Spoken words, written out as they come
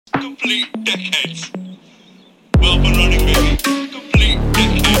Complete decades. Well been running, baby. Complete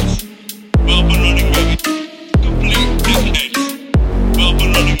decades. Well been running, baby. Complete decades. Well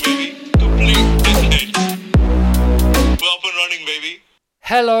been running, baby. Complete decades. Well been running, baby.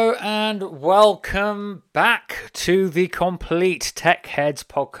 Hello and welcome back to the Complete Tech Heads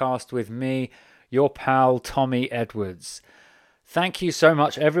podcast with me, your pal Tommy Edwards. Thank you so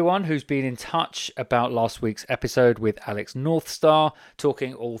much everyone who's been in touch about last week's episode with Alex Northstar,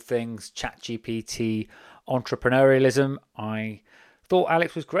 talking all things ChatGPT entrepreneurialism. I thought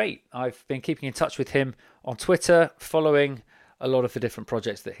Alex was great. I've been keeping in touch with him on Twitter, following a lot of the different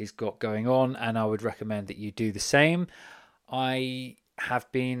projects that he's got going on, and I would recommend that you do the same. I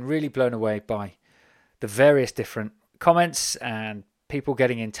have been really blown away by the various different comments and people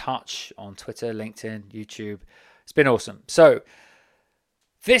getting in touch on Twitter, LinkedIn, YouTube. It's been awesome. So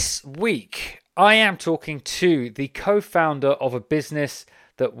this week, I am talking to the co-founder of a business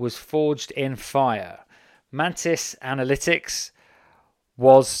that was forged in fire. Mantis Analytics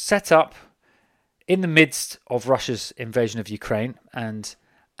was set up in the midst of Russia's invasion of Ukraine, and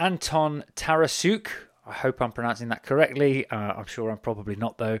Anton Tarasyuk, I hope I'm pronouncing that correctly. I'm sure I'm probably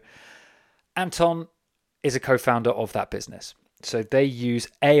not, though. Anton is a co-founder of that business. So they use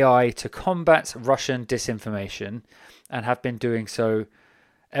AI to combat Russian disinformation and have been doing so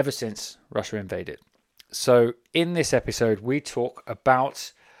ever since Russia invaded. So in this episode, we talk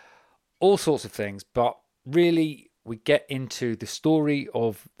about all sorts of things, but really we get into the story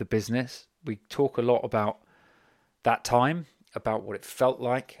of the business. We talk a lot about that time, about what it felt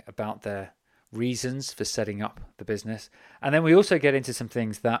like, about their reasons for setting up the business. And then we also get into some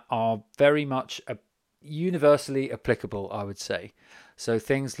things that are very much universally applicable, I would say. So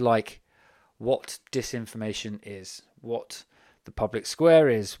things like what disinformation is, what the public square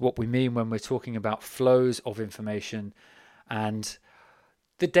is, what we mean when we're talking about flows of information, and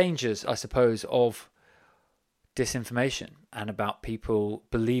the dangers, I suppose, of disinformation and about people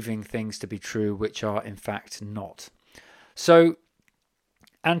believing things to be true which are in fact not. So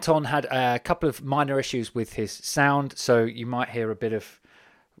Anton had a couple of minor issues with his sound, so you might hear a bit of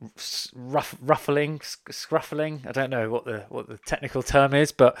ruffling, scruffling. I don't know what the technical term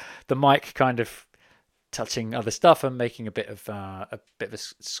is, but the mic kind of touching other stuff and making a bit of a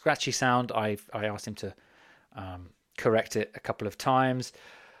scratchy sound. I asked him to correct it a couple of times,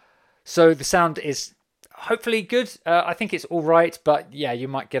 so the sound is hopefully good. I think it's all right, but yeah, you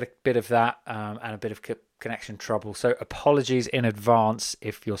might get a bit of that and a bit of connection trouble. So apologies in advance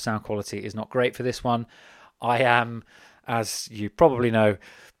if your sound quality is not great for this one. I am, as you probably know,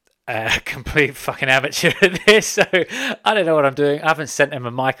 a complete fucking amateur at this, so I don't know what I'm doing. I haven't sent him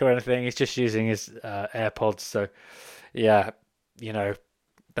a mic or anything. He's just using his AirPods. So yeah, you know,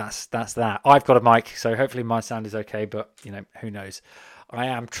 that's that. I've got a mic, so hopefully my sound is okay, but you know, who knows. I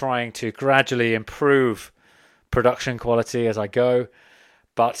am trying to gradually improve production quality as I go,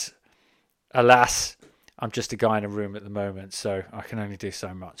 but alas, I'm just a guy in a room at the moment, so I can only do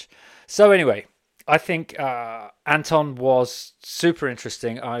so much. So anyway, I think Anton was super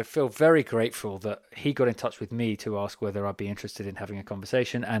interesting. I feel very grateful that he got in touch with me to ask whether I'd be interested in having a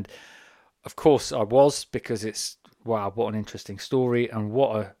conversation. And of course I was, because it's, wow, what an interesting story and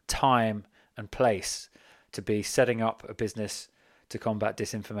what a time and place to be setting up a business to combat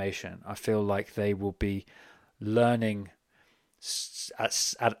disinformation. I feel like they will be learning at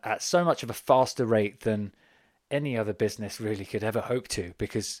so much of a faster rate than any other business really could ever hope to,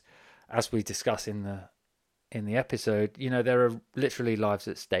 because as we discuss in the episode, you know, there are literally lives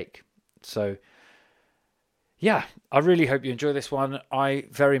at stake. So yeah, I really hope you enjoy this one. I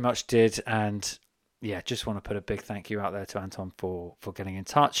very much did, and yeah, just want to put a big thank you out there to Anton for getting in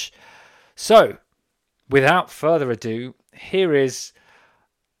touch. So without further ado, here is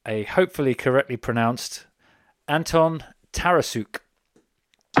a hopefully correctly pronounced Anton Tarasyuk.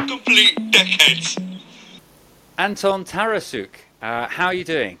 Complete decades. Anton Tarasyuk, how are you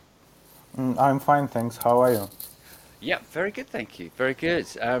doing? I'm fine, thanks. How are you? Yeah, very good, thank you. Very good.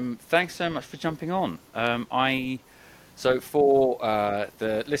 Thanks so much for jumping on. So for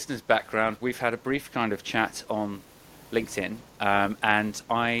the listeners' background, we've had a brief kind of chat on LinkedIn, and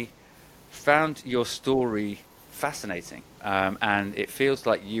I found your story fascinating, and it feels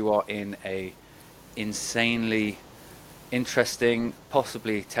like you are in a insanely interesting,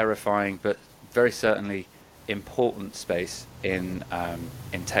 possibly terrifying, but very certainly important space in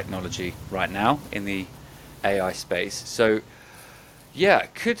technology right now, in the AI space. So yeah,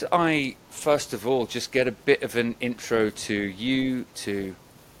 could I first of all just get a bit of an intro to you, to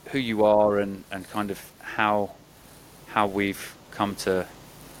who you are, and kind of how we've come to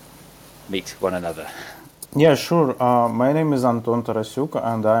meet one another? Yeah, sure. My name is Anton Tarasyuk,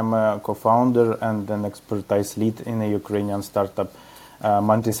 and I'm a co-founder and an expertise lead in a Ukrainian startup,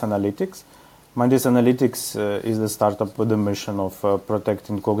 Mantis Analytics. Mantis Analytics is a startup with the mission of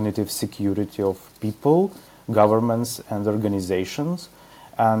protecting cognitive security of people, governments, and organizations.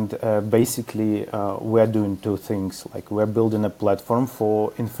 And basically, we're doing two things. Like we're building a platform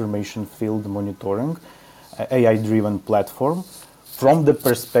for information field monitoring, AI-driven platform from the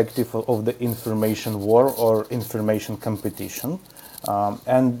perspective of the information war or information competition.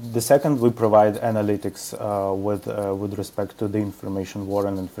 And the second, we provide analytics with respect to the information war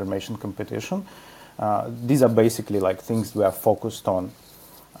and information competition. These are basically like things we are focused on.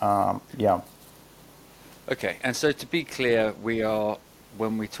 Yeah. Okay, and so to be clear,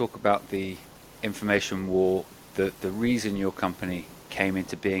 when we talk about the information war, the reason your company came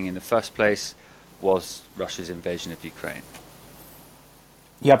into being in the first place was Russia's invasion of Ukraine.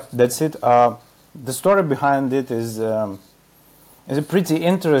 Yep, that's it. The story behind it is pretty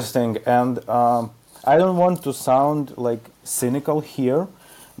interesting, and I don't want to sound like cynical here,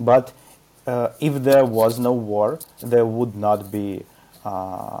 but if there was no war, there would not be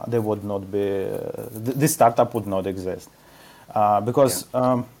this startup would not exist, because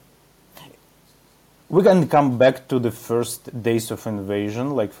we can come back to the first days of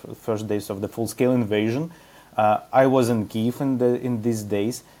invasion, like first days of the full-scale invasion. I was in Kyiv in these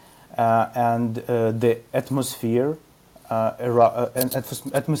days, and the atmosphere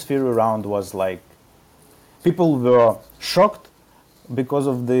atmosphere around was like people were shocked because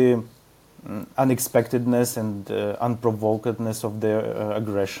of the unexpectedness and unprovokedness of the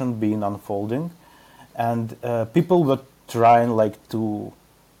aggression being unfolding, and people were trying like to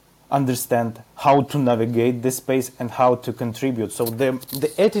understand how to navigate this space and how to contribute. So the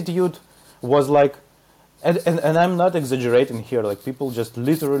attitude was like, and I'm not exaggerating here, like people just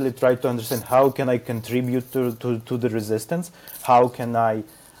literally try to understand how can I contribute to the resistance, how can I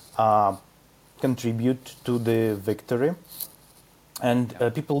contribute to the victory. And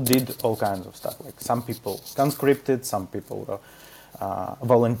people did all kinds of stuff. Like some people conscripted, some people were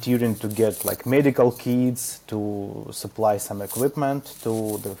volunteering to get like medical kits, to supply some equipment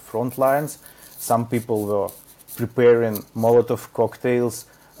to the front lines. Some people were preparing Molotov cocktails.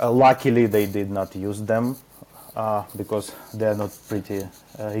 Luckily, they did not use them because they're not pretty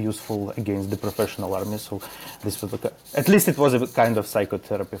useful against the professional army. So this was at least it was a kind of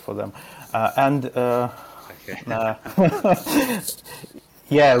psychotherapy for them.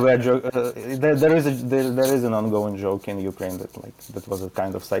 Yeah, there is an ongoing joke in Ukraine that was a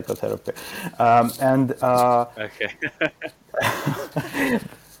kind of psychotherapy, Okay.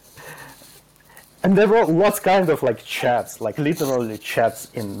 and there were lots kind of like chats, like literally chats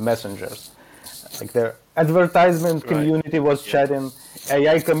in messengers, like their advertisement community was chatting,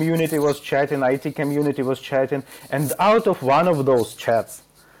 AI community was chatting, IT community was chatting, and out of one of those chats,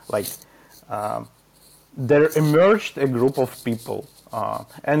 like. There emerged a group of people,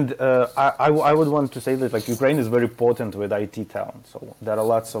 and I would want to say that like Ukraine is very potent with IT talent. So there are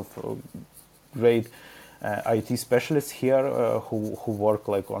lots of great IT specialists here who work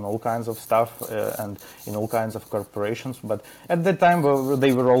like on all kinds of stuff and in all kinds of corporations. But at that time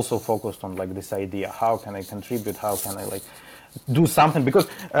they were also focused on like this idea: how can I contribute? How can I like do something? Because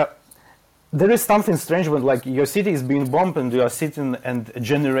there is something strange when like your city is being bombed and you are sitting and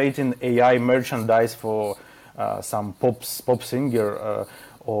generating AI merchandise for some pop singer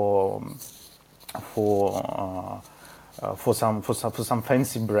or for some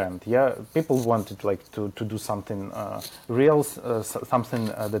fancy brand. Yeah, people wanted like to do something real, something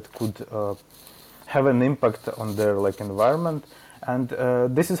that could have an impact on their like environment, and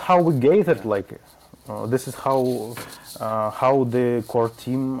this is how we gathered like. This is how the core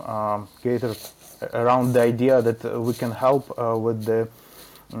team gathered around the idea that we can help with the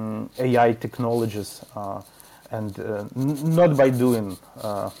AI technologies, and not by doing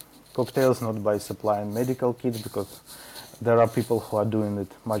cocktails, not by supplying medical kits, because there are people who are doing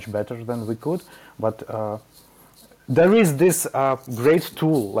it much better than we could. But there is this great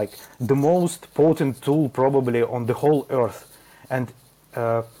tool, like the most potent tool probably on the whole earth, and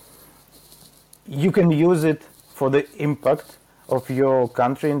you can use it for the impact of your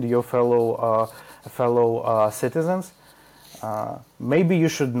country and your fellow citizens. Maybe you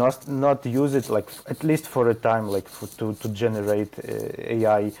should not use it like at least for a time, like to generate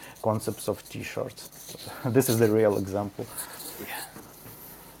AI concepts of T-shirts. This is the real example.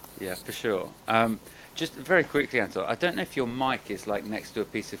 Yeah, for sure. Just very quickly, Anton, I don't know if your mic is like next to a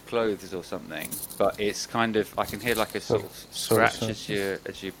piece of clothes or something, but it's kind of, I can hear like a sort of scratch as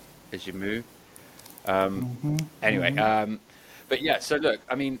you move. Anyway, but yeah, so look,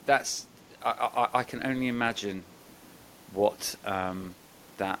 I mean, that's I can only imagine what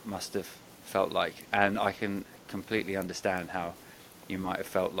that must have felt like, and I can completely understand how you might have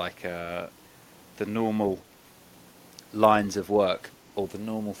felt like the normal lines of work or the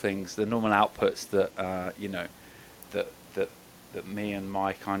normal things, the normal outputs that that that that me and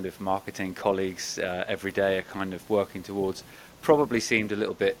my kind of marketing colleagues every day are kind of working towards probably seemed a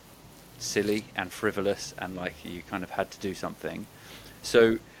little bit silly and frivolous, and like you kind of had to do something.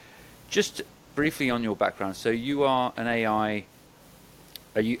 So just briefly on your background, so you are an AI.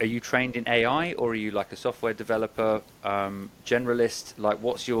 Are you trained in AI, or are you like a software developer, generalist? Like,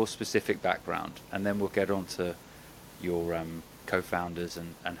 what's your specific background? And then we'll get on to your co-founders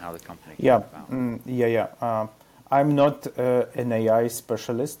and how the company came Yeah, about. I'm not an AI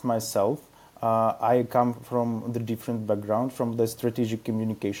specialist myself. I come from the different background, from the strategic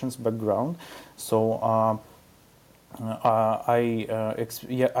communications background. So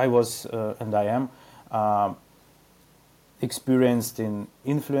I was and I am experienced in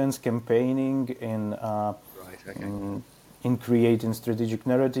influence campaigning, Right. Okay. in creating strategic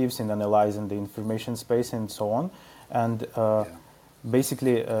narratives, in analyzing the information space, and so on. And Yeah.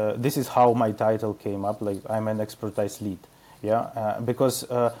 basically, this is how my title came up. Like, I'm an expertise lead. Yeah, because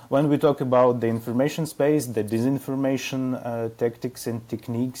when we talk about the information space, the disinformation tactics and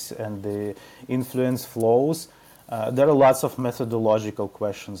techniques, and the influence flows, there are lots of methodological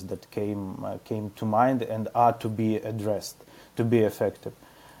questions that came to mind and are to be addressed to be effective.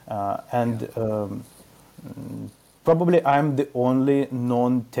 And probably I'm the only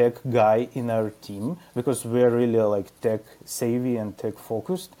non-tech guy in our team, because we're really like tech savvy and tech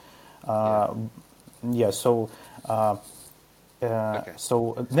focused. Yeah. So. Okay.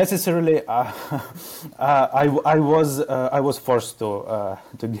 So necessarily, I was forced to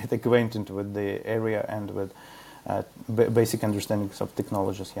get acquainted with the area and with basic understandings of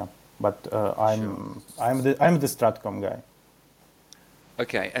technologies. Yeah, but I'm the Stratcom guy.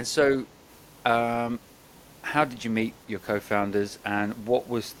 Okay. And so, how did you meet your co-founders, and what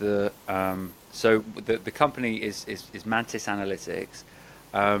was the so the company is Mantis Analytics.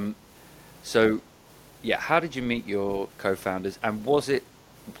 So yeah, how did you meet your co-founders, and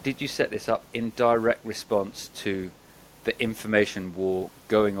did you set this up in direct response to the information war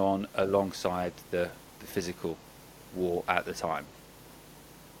going on alongside the physical war at the time?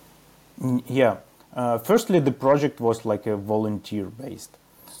 Yeah. Firstly, the project was like a volunteer based.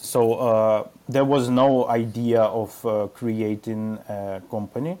 So there was no idea of creating a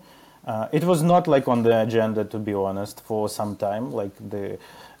company. It was not like on the agenda, to be honest, for some time. Like the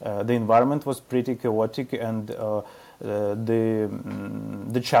environment was pretty chaotic, and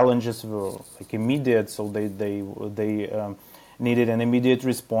the challenges were like immediate. So they needed an immediate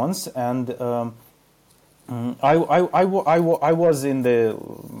response, and I was in the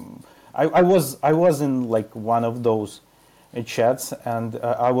I was in like one of those chats, and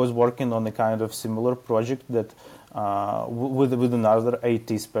I was working on a kind of similar project that with another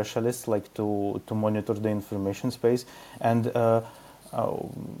IT specialist, like to monitor the information space, and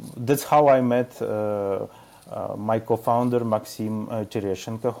that's how I met my co-founder Maxim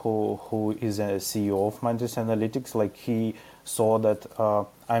Tereshchenko, who is a CEO of Mantis Analytics. Like, he saw that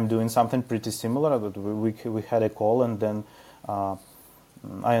I'm doing something pretty similar. That we had a call, and then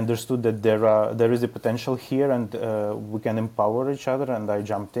I understood that there is a potential here, and we can empower each other. And I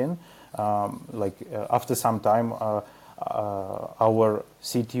jumped in. After some time, our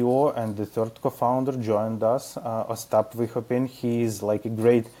CTO and the third co-founder joined us, Ostap Vychopin. He is like a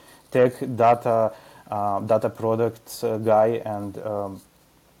great tech data products guy, and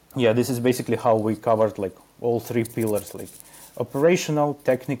yeah, this is basically how we covered like all three pillars, like operational,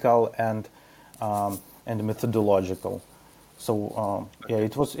 technical, and methodological. So yeah,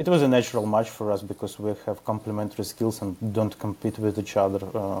 it was a natural match for us, because we have complementary skills and don't compete with each other.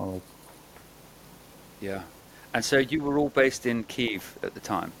 Yeah. And so you were all based in Kyiv at the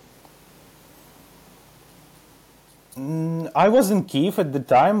time? I was in Kyiv at the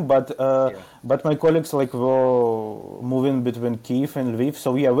time, but Yeah. but my colleagues like were moving between Kyiv and Lviv.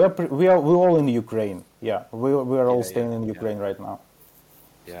 So yeah, we're all in Ukraine. Yeah, we're all staying in Ukraine right now.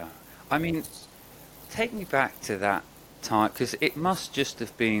 Yeah. I mean, take me back to that time, because it must just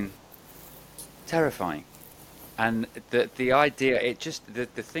have been terrifying. And the idea,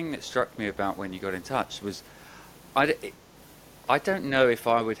 the thing that struck me about when you got in touch was, I don't know if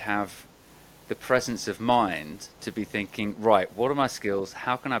I would have the presence of mind to be thinking, right, what are my skills?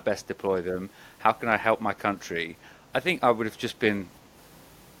 How can I best deploy them? How can I help my country? I think I would have just been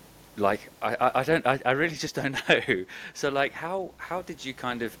like, I really just don't know. So like, how did you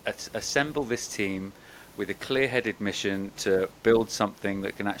kind of assemble this team with a clear-headed mission to build something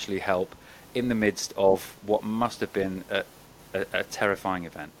that can actually help in the midst of what must have been a terrifying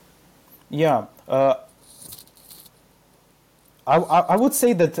event. Yeah, I would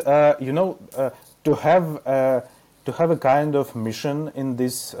say that to have a kind of mission in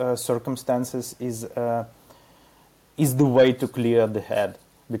these circumstances is the way to clear the head,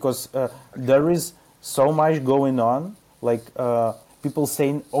 because there is so much going on. Like people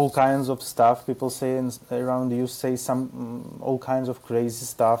saying all kinds of stuff. People saying around you say some all kinds of crazy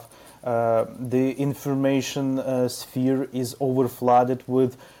stuff. The information sphere is overflooded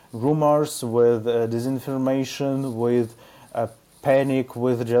with rumors, with disinformation, with panic,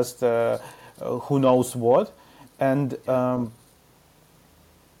 with just who knows what, and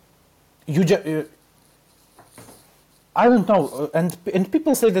you just. I don't know, and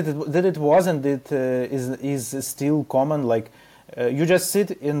people say that it wasn't. It is still common. Like you just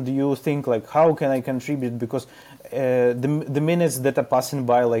sit and you think like, how can I contribute? Because the minutes that are passing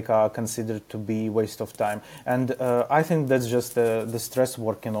by like are considered to be waste of time, and I think that's just the stress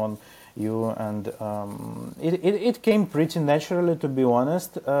working on you, and it came pretty naturally, to be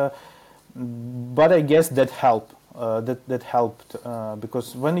honest. But I guess that helped. That helped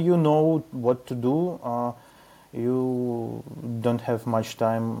because when you know what to do. You don't have much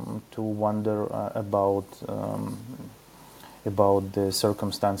time to wonder about the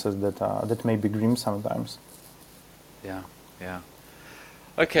circumstances that may be grim sometimes. Yeah, yeah.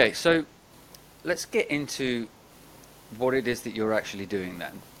 Okay, so let's get into what it is that you're actually doing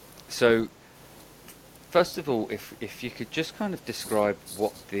then. So, first of all, if you could just kind of describe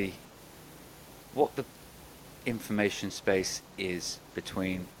what the information space is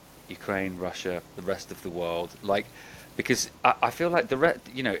between Ukraine, Russia, the rest of the world, like, because I feel like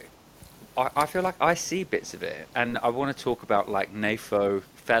I feel like I see bits of it, and I want to talk about like NAFO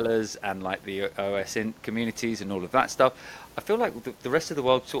fellas and like the OSN communities and all of that stuff. I feel like the rest of the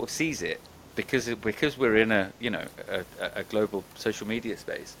world sort of sees it because we're in a global social media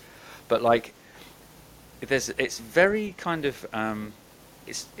space, but like it's very kind of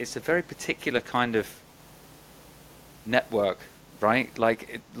it's a very particular kind of network. Right,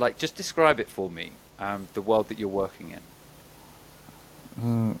 like just describe it for me. The world that you're working in.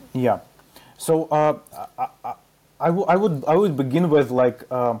 Yeah. So I would begin with like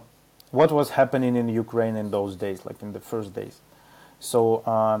what was happening in Ukraine in those days, like in the first days. So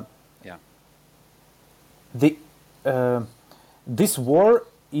yeah, this war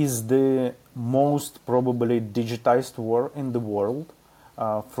is the most probably digitized war in the world.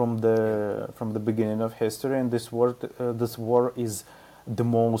 From the beginning of history, and this war is the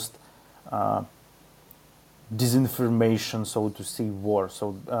most disinformation, so to say, war.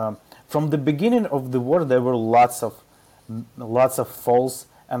 So from the beginning of the war, there were lots of false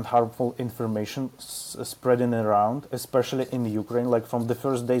and harmful information spreading around, especially in Ukraine. Like from the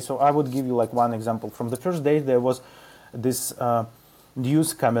first day. So I would give you like one example. From the first day, there was this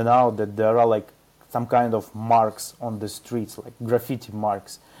news coming out that there are like some kind of marks on the streets, like graffiti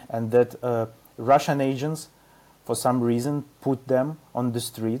marks, and that Russian agents, for some reason, put them on the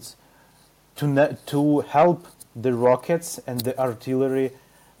streets to help the rockets and the artillery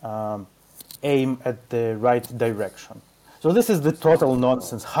aim at the right direction. So this is the total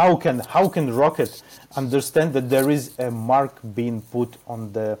nonsense. How can rocket understand that there is a mark being put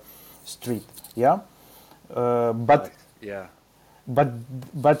on the street? Yeah, but yeah, but.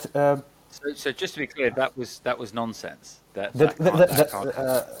 So just to be clear, that was nonsense. That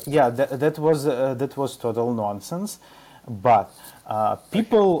was total nonsense. But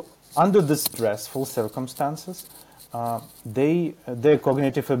people under the stressful circumstances, their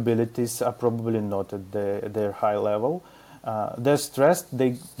cognitive abilities are probably not at their high level. They're stressed.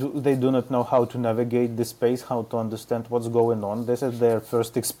 They do not know how to navigate the space, how to understand what's going on. This is their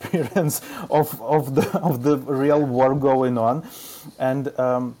first experience of the real war going on, and.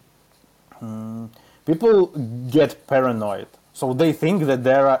 People get paranoid, so they think that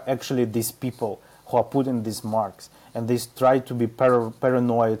there are actually these people who are putting these marks, and they try to be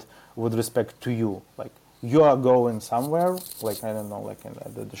paranoid with respect to you. Like you are going somewhere, like I don't know, like in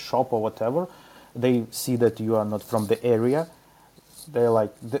the shop or whatever. They see that you are not from the area.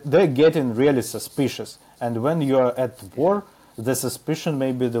 They're getting really suspicious, and when you are at war, the suspicion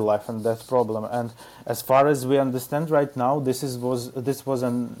may be the life and death problem. And as far as we understand right now, this was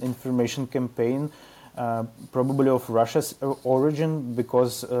an information campaign, probably of Russia's origin,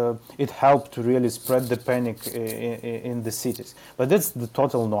 because it helped to really spread the panic in the cities. But that's the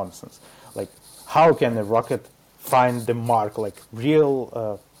total nonsense. Like, how can a rocket find the mark, like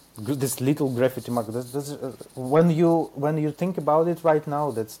real this little graffiti mark? When you think about it right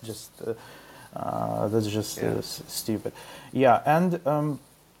now, that's just stupid. Yeah, and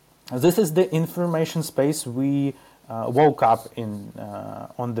this is the information space we woke up in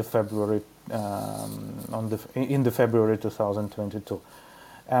on the February in the February 2022,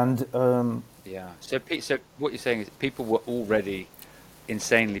 and Yeah. So what you're saying is people were already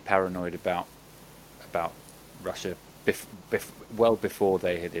insanely paranoid about Russia well before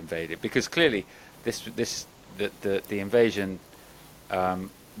they had invaded, because clearly the invasion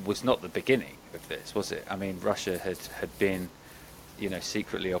was not the beginning of this, was it? I mean, Russia had been,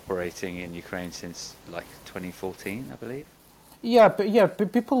 secretly operating in Ukraine since like 2014, I believe.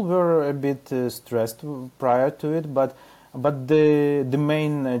 People were a bit stressed prior to it, but the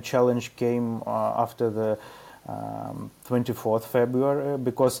main challenge came after the 24th February,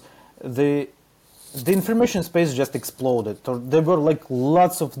 because the information space just exploded. So there were like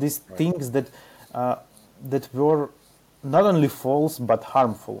lots of these things that were not only false but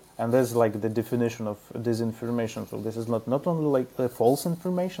harmful, and there's like the definition of disinformation. So this is not only like false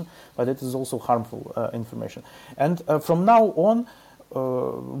information, but it is also harmful information. And from now on,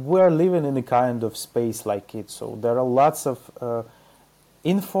 we are living in a kind of space like it. So there are lots of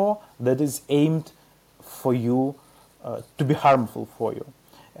info that is aimed for you to be harmful for you,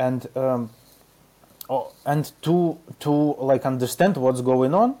 and to like understand what's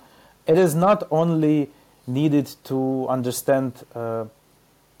going on, it is not only needed to understand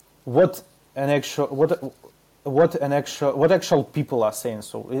what actual people are saying.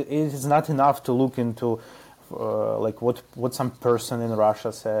 So it is not enough to look into like what some person in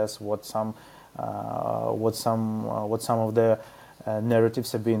Russia says, what some of the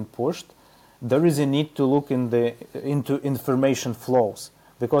narratives are being pushed. There is a need to look into information flows,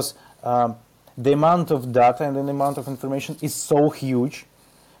 because the amount of data and the amount of information is so huge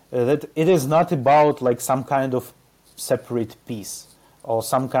that it is not about like some kind of separate piece or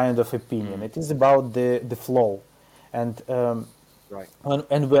some kind of opinion. It is about the flow, and Right.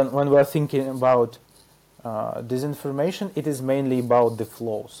 when we're thinking about disinformation, it is mainly about the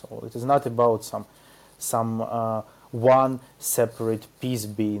flow. So it is not about some one separate piece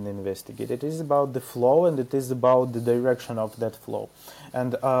being investigated. It is about the flow, and it is about the direction of that flow.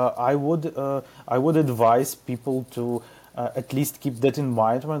 And I would advise people to at least keep that in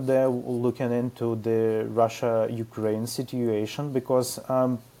mind when they're looking into the Russia-Ukraine situation, because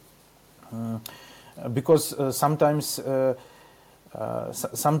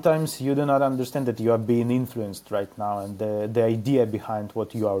sometimes you do not understand that you are being influenced right now, and the idea behind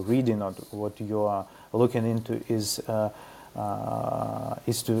what you are reading or what you are looking into is to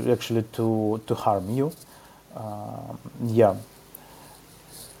actually to harm you.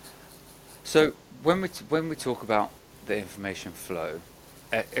 So when we talk about the information flow,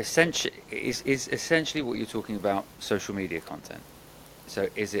 essentially is essentially what you're talking about social media content. So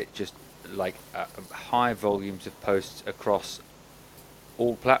is it just like high volumes of posts across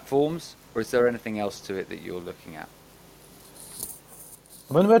all platforms, or is there anything else to it that you're looking at?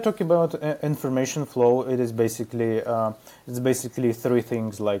 When we're talking about information flow, it is basically three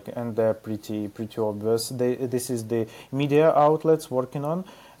things, like, and they're pretty obvious. This is the media outlets working on.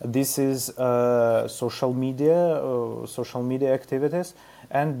 This is social media activities,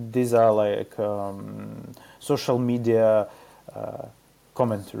 and these are like social media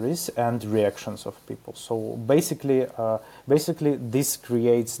commentaries and reactions of people. So basically this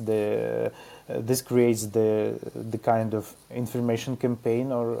creates the kind of information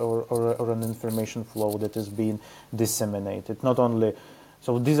campaign or an information flow that is being disseminated. Not only,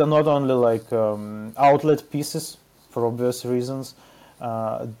 so these are not only like outlet pieces for obvious reasons,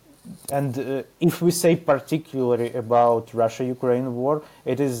 and if we say particularly about Russia-Ukraine war,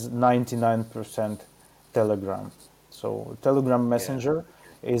 it is 99% Telegram. So Telegram Messenger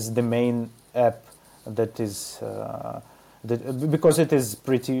is the main app that is because it is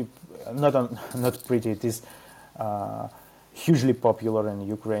pretty not pretty. It is hugely popular in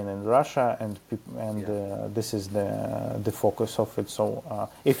Ukraine and Russia, and this is the focus of it. So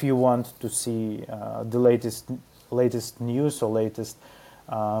if you want to see the latest news or latest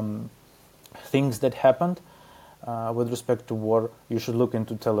things that happened with respect to war, you should look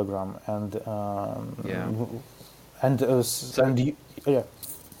into Telegram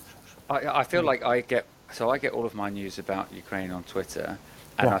I feel like I get all of my news about Ukraine on Twitter,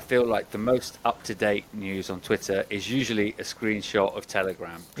 and I feel like the most up-to-date news on Twitter is usually a screenshot of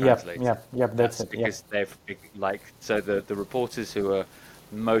Telegram translated. That's it. Because they've so the reporters who are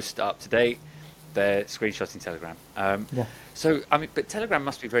most up-to-date, they're screenshotting Telegram. So I mean, but Telegram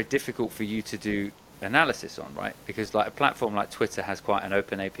must be very difficult for you to do analysis on, right? Because like a platform like Twitter has quite an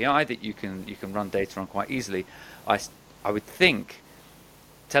open API that you can run data on quite easily. I would think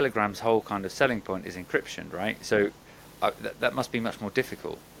Telegram's whole kind of selling point is encryption, right? So that must be much more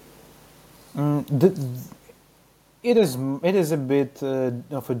difficult. Mm, it is a bit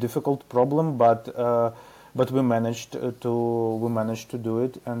of a difficult problem, but we managed to do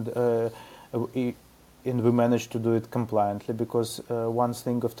it, we, and we managed to do it compliantly, because one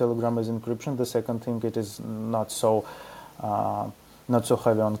thing of Telegram is encryption. The second thing, it is uh, not so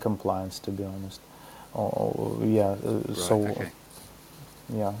heavy on compliance, to be honest. Yeah, Right. so Okay.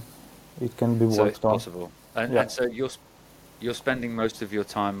 yeah, it can be So it's worked on. possible, and Yeah. so you're spending most of your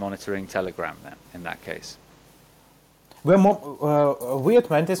time monitoring Telegram then, in that case. We at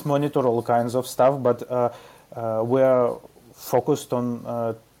Mantis monitor all kinds of stuff, but we're focused on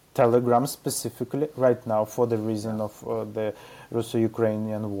Telegram specifically right now for the reason of the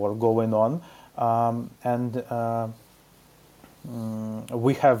Russo-Ukrainian war going on, and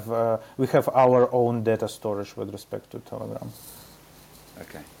we have our own data storage with respect to Telegram.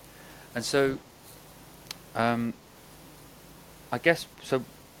 Okay. And so, I guess, so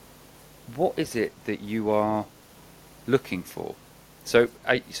what is it that you are looking for? So,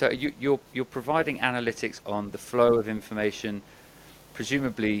 you're providing analytics on the flow of information.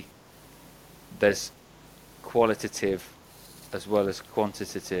 Presumably, there's qualitative as well as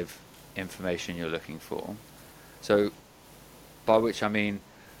quantitative information you're looking for. So, by which I mean,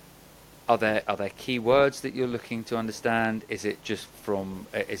 are there keywords that you're looking to understand? Is it just from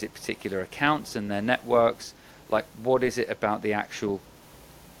is it particular accounts and their networks? Like, what is it about the actual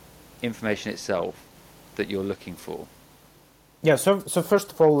information itself that you're looking for? Yeah. So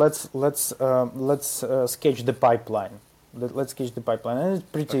first of all, let's sketch the pipeline. Let's sketch the pipeline, and it's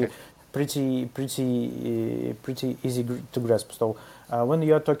Okay. pretty easy to grasp. So when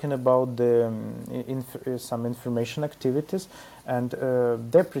you are talking about the some information activities, and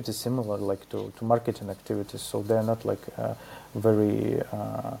they're pretty similar, like to marketing activities. So they're not like very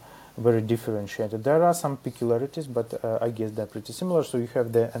very differentiated. There are some peculiarities, but I guess they're pretty similar. So you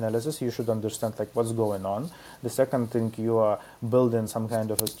have the analysis. You should understand like what's going on. The second thing, you are building some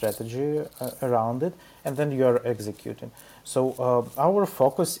kind of a strategy around it, and then you are executing. So our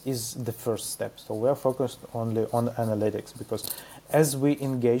focus is the first step. So we are focused only on analytics, because as we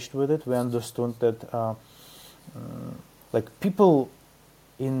engaged with it, we understood that like people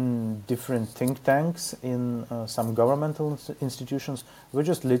in different think tanks, in some governmental institutions, we're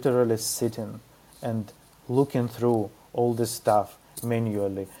just literally sitting and looking through all this stuff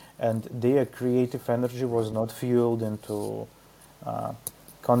manually, and their creative energy was not fueled into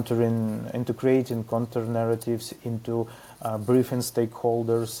creating counter narratives, into briefing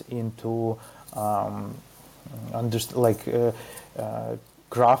stakeholders, into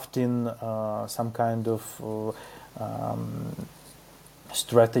crafting some kind of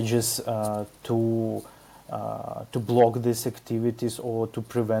strategies to block these activities or to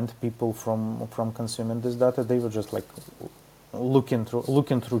prevent people from consuming this data. They were just like looking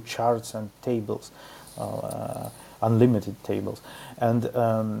through charts and tables, unlimited tables, and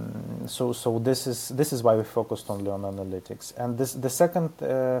so this is why we focused only on analytics. And the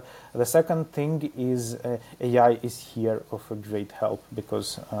second thing is AI is here of a great help,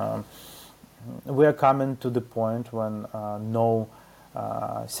 because we are coming to the point when no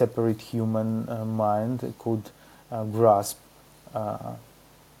separate human mind could grasp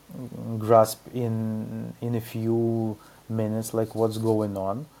in a few minutes like what's going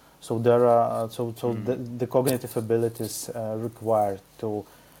on. So there are the cognitive abilities required to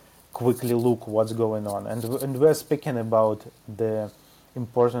quickly look what's going on, and we're speaking about the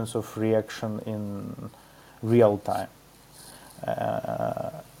importance of reaction in real time.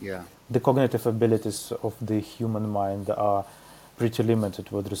 Yeah. The cognitive abilities of the human mind are pretty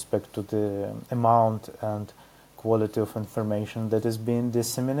limited with respect to the amount and quality of information that is being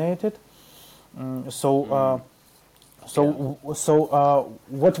disseminated. What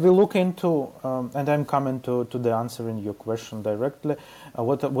we look into, and I'm coming to the answering your question directly.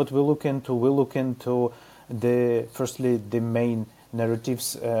 What we look into firstly the main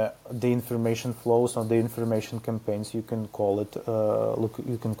narratives, the information flows, or the information campaigns. You can call it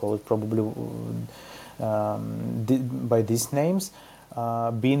probably by these names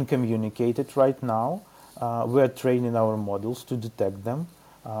being communicated right now. We are training our models to detect them,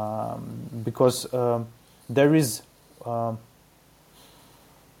 because there is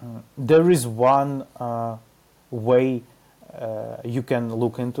one way you can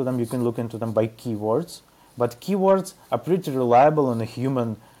look into them. You can look into them by keywords, but keywords are pretty reliable on a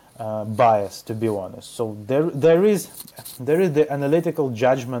human bias, to be honest. So there is the analytical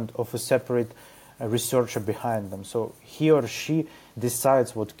judgment of a separate researcher behind them. So he or she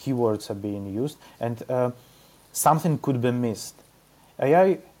decides what keywords are being used, and something could be missed.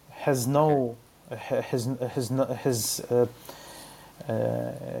 AI has no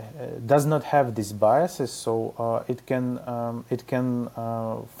does not have these biases, so it can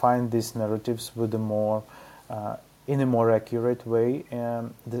find these narratives with a more in a more accurate way.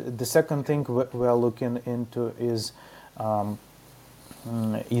 And the second thing we are looking into is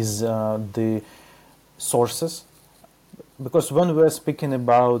the sources, because when we are speaking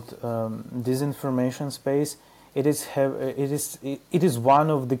about disinformation space, it is one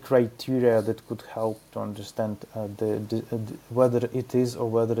of the criteria that could help to understand whether it is or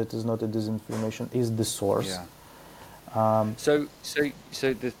whether it is not a disinformation is the source. Yeah.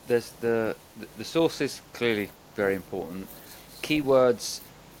 There's the source is clearly very important. Keywords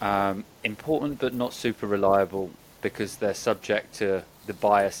important but not super reliable because they're subject to the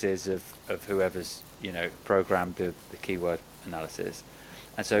biases of whoever's programmed the keyword analysis,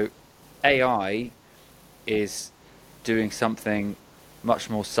 and so AI is doing something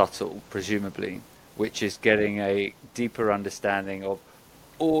much more subtle, presumably, which is getting a deeper understanding of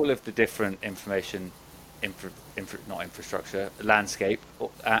all of the different information, not infrastructure, landscape,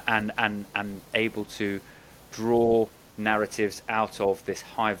 and able to draw narratives out of this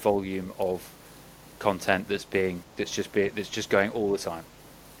high volume of content that's just going all the time.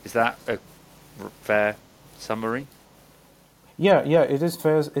 Is that a fair summary? Yeah, it is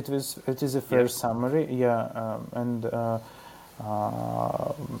fair. It is a fair summary. Yeah, and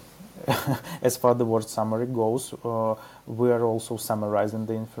as far the word summary goes, we are also summarizing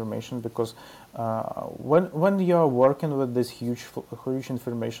the information, because when you are working with these huge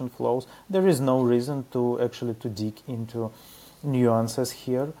information flows, there is no reason to actually to dig into nuances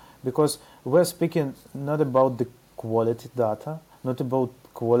here, because we're speaking not about the quality data, not about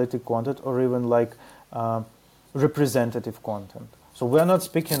quality content, or even like representative content. So we are not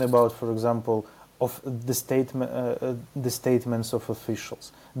speaking about, for example, of the statements of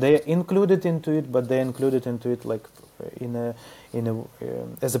officials. They are included into it, but they included into it like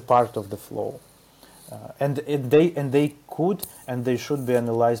as a part of the flow, and they could and they should be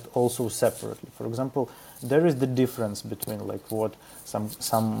analyzed also separately. For example, there is the difference between like what some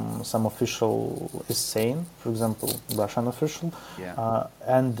official is saying, for example, Russian official,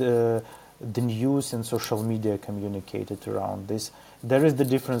 and the news and social media communicated around this. There is the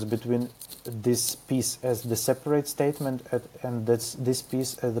difference between this piece as the separate statement and this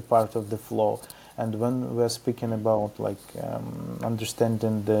piece as the part of the flow. And when we're speaking about like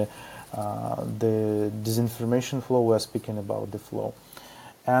understanding the disinformation flow, we're speaking about the flow.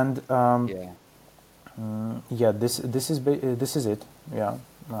 And this is it. Yeah.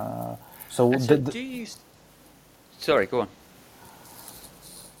 So do you? Sorry, go on.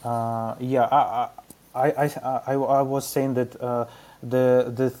 I was saying that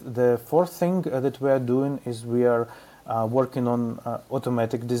the fourth thing that we are doing is we are working on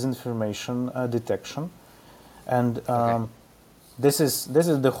automatic disinformation detection, and this is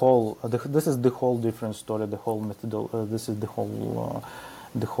the whole different story. The whole this is the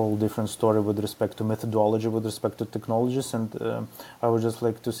whole different story with respect to methodology, with respect to technologies, and I would just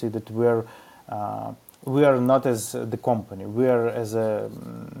like to see that we are not as the company. We are as a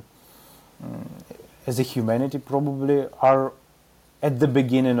humanity probably are at the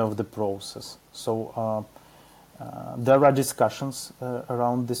beginning of the process. So there are discussions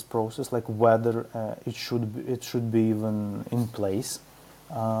around this process, like whether it should be even in place.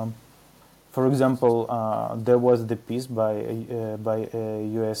 For example, there was the piece by a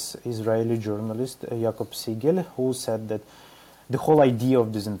U.S. Israeli journalist Jacob Siegel, who said that the whole idea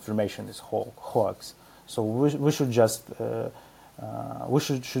of disinformation is hoax. So we should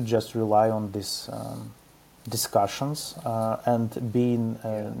just rely on these discussions and being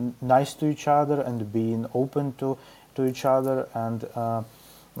nice to each other and being open to each other, and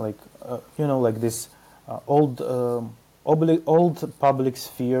like this old public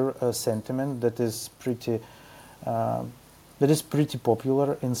sphere sentiment that is pretty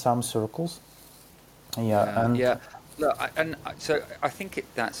popular in some circles. Look, so I think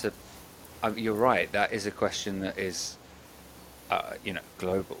that's you're right. That is a question that is,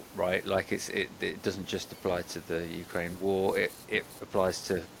 global, right? Like it doesn't just apply to the Ukraine war. It applies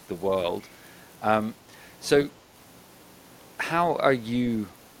to the world. So how are you?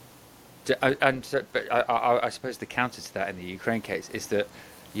 I suppose the counter to that in the Ukraine case is that,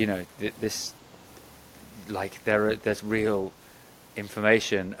 this, like there's real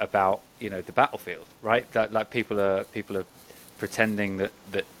information about the battlefield, right? That like people are pretending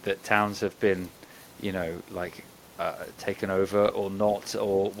that towns have been taken over or not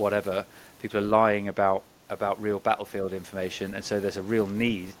or whatever. People are lying about real battlefield information, and so there's a real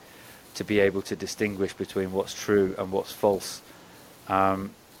need to be able to distinguish between what's true and what's false,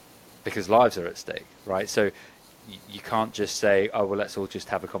 because lives are at stake, right? So you can't just say, oh well, let's all just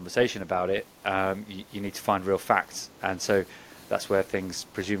have a conversation about it. You need to find real facts, and so that's where things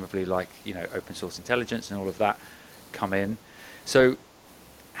presumably like open source intelligence and all of that come in. So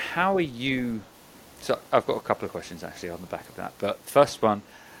how are you? So I've got a couple of questions actually on the back of that. But first one,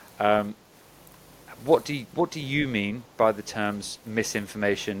 what do you mean by the terms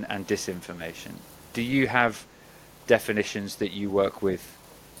misinformation and disinformation? Do you have definitions that you work with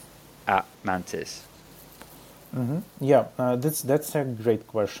at Mantis? Yeah, that's a great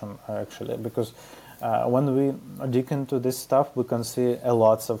question actually, because when we dig into this stuff, we can see a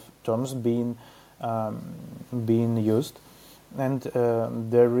lots of terms being used, and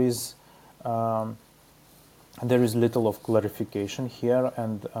there is little of clarification here.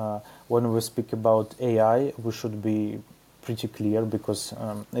 And when we speak about AI, we should be pretty clear, because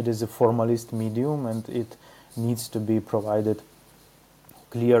it is a formalist medium and it needs to be provided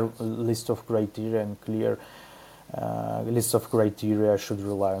clear list of criteria, and clear list of criteria should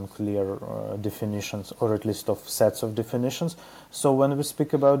rely on clear definitions, or at least of sets of definitions. So when we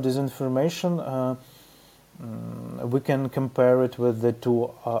speak about disinformation, we can compare it with the two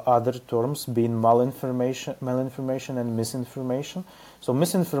other terms, being malinformation and misinformation. So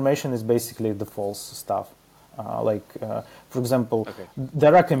misinformation is basically the false stuff. For example,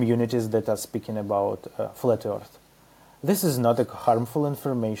 there are communities that are speaking about flat Earth. This is not a harmful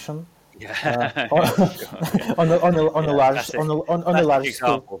information. On a large scale.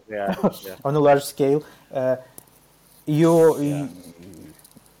 On a large scale, you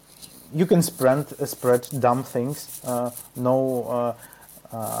can spread dumb things. No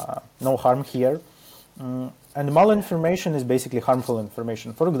harm here. And malinformation is basically harmful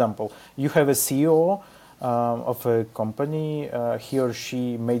information. For example, you have a CEO of a company. He or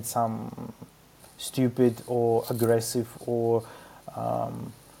she made some stupid or aggressive or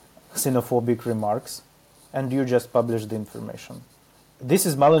xenophobic remarks, and you just publish the information. This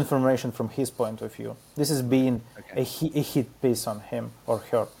is malinformation from his point of view. This is being a hit piece on him or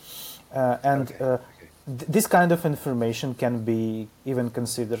her. This kind of information can be even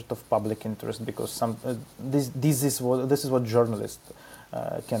considered of public interest, because this is what journalists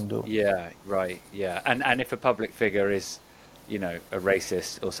can do. Yeah, right. Yeah, and if a public figure is, a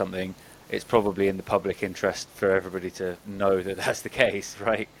racist or something, it's probably in the public interest for everybody to know that that's the case,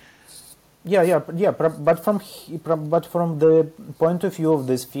 right? But from the point of view of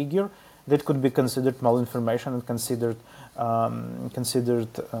this figure, that could be considered malinformation and considered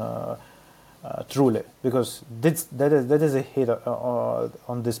truly, because that is a hit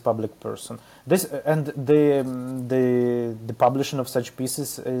on this public person. This and the publishing of such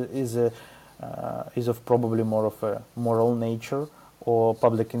pieces is of probably more of a moral nature or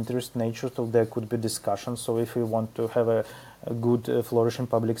public interest nature, so there could be discussion. So if we want to have a good flourishing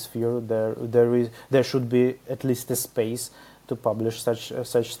public sphere, there should be at least a space to publish such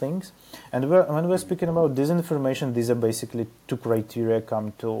things. And when we're speaking about disinformation, these are basically two criteria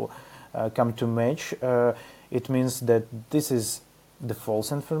come to match. It means that this is the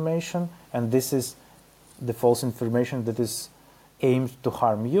false information, and this is the false information that is aimed to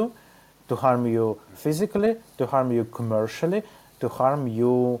harm you physically, to harm you commercially, to harm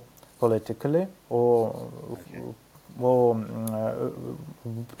you politically, or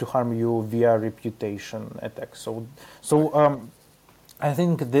to harm you via reputation attacks. So I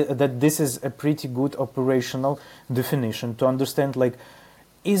think that this is a pretty good operational definition to understand, like,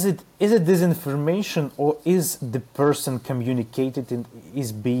 is it disinformation, or is the person communicated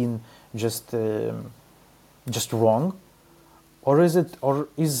is being just wrong, or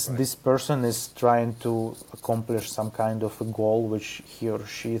is this person is trying to accomplish some kind of a goal which he or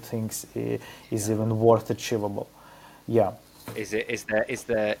she thinks is even worth achievable? Yeah. Is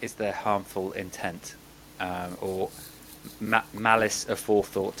there harmful intent, or malice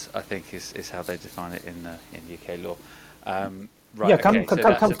aforethought? I think is how they define it in UK law. Right. Yeah, come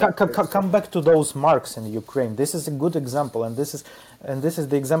back to those marks in Ukraine. This is a good example, and this is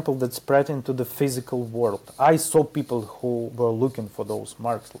the example that spread into the physical world. I saw people who were looking for those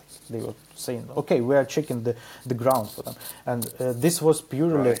marks. Like, they were saying, "Okay, we are checking the ground for them," and this was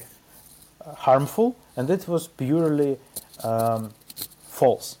purely harmful, and it was purely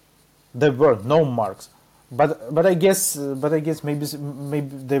false. There were no marks, but I guess maybe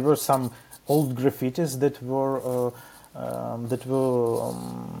there were some old graffitis that were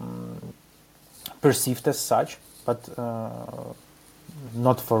perceived as such, but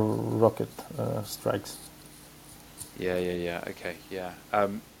not for rocket strikes. Yeah. Okay. Yeah. I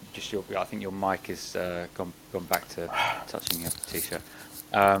think your mic is gone back to touching your t-shirt.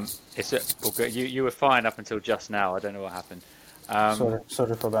 You were fine up until just now. I don't know what happened.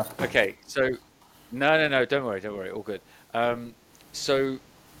 Sorry for that. Okay. So No. Don't worry. All good. So,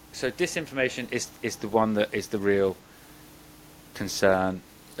 so disinformation is the one that is the real concern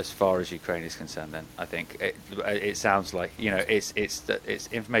as far as Ukraine is concerned. Then I think it sounds like it's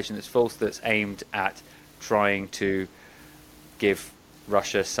information that's false that's aimed at trying to give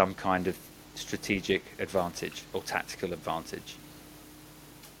Russia some kind of strategic advantage or tactical advantage.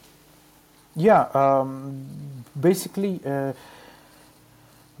 Yeah, basically,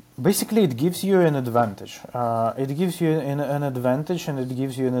 basically, it gives you an advantage. It gives you an advantage, and it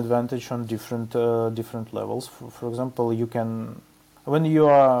gives you an advantage on different levels. For example, you can, when you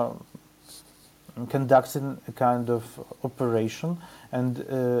are conducting a kind of operation, and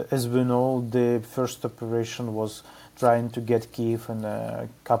as we know, the first operation was trying to get Kyiv in a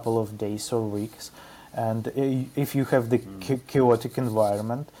couple of days or weeks, and if you have the chaotic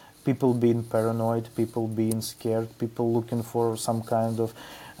environment, people being paranoid, people being scared, people looking for some kind of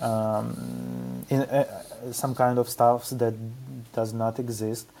some kind of stuff that does not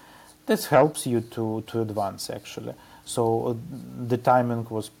exist. This helps you to advance actually. So the timing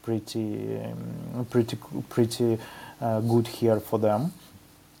was pretty good here for them,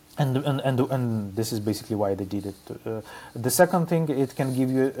 and this is basically why they did it. The second thing, it can give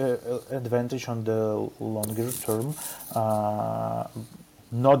you advantage on the longer term.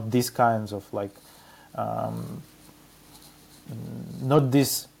 Not these kinds of like, not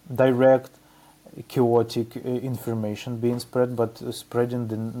this direct chaotic information being spread, but spreading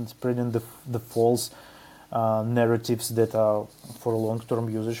the false narratives that are for long-term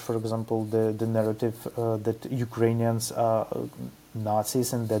usage. For example, the narrative that Ukrainians are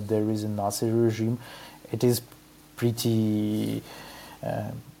Nazis and that there is a Nazi regime. It is pretty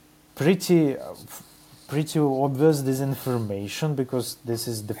obvious disinformation, because this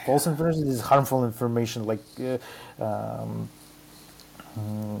is the false information, this is harmful information, like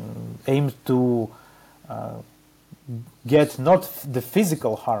aimed to get not the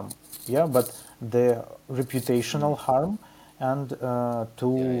physical harm, but the reputational harm, and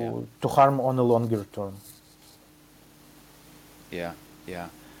to harm on a longer term. Yeah.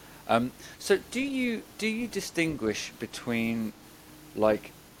 So do you distinguish between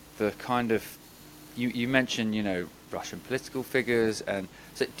like the kind of you mentioned Russian political figures, and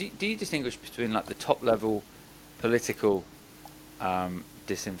so do you distinguish between like the top level political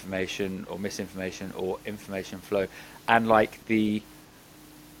disinformation or misinformation or information flow, and like the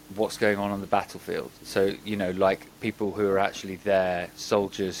what's going on the battlefield? So like people who are actually there,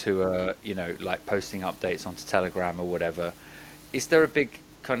 soldiers who are like posting updates onto Telegram or whatever. Is there a big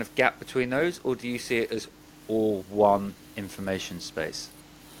kind of gap between those, or do you see it as all one information space?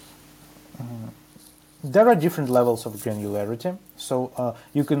 There are different levels of granularity, so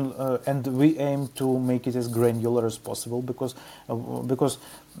you can, and we aim to make it as granular as possible, because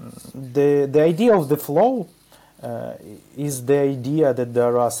the idea of the flow is the idea that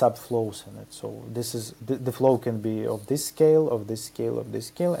there are subflows in it. So this is the flow can be of this scale, of this scale, of this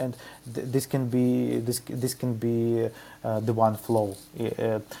scale, and this can be the one flow.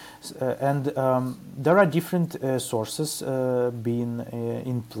 And there are different sources being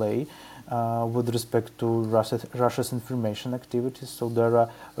in play with respect to Russia's information activities. So there are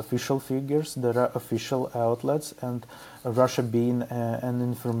official figures, there are official outlets, and Russia being an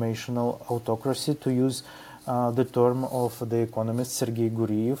informational autocracy, to use the term of the economist Sergei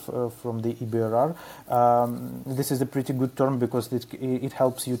Guriev from the EBRR. This is a pretty good term, because it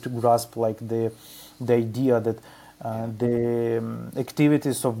helps you to grasp like the idea that the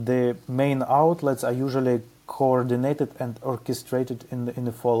activities of the main outlets are usually coordinated and orchestrated in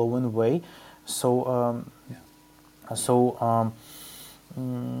the following way. So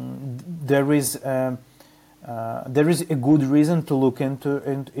there is a good reason to look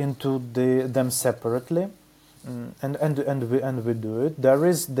into them separately, and we do it. There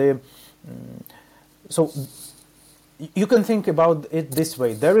is so you can think about it this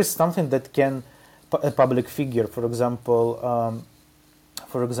way. There is something that can a public figure, for example,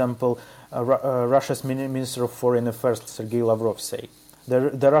 Russia's Minister of Foreign Affairs Sergei Lavrov say.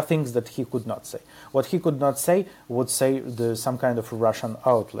 There are things that he could not say. What he could not say would say some kind of Russian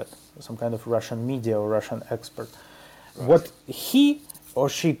outlet, some kind of Russian media or Russian expert. Right. What he or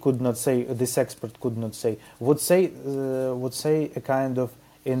she could not say, this expert could not say, would say a kind of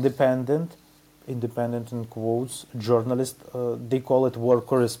independent in quotes journalist. They call it war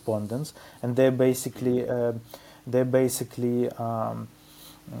correspondents, and they're basically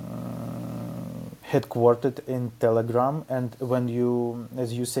headquartered in Telegram. And when you,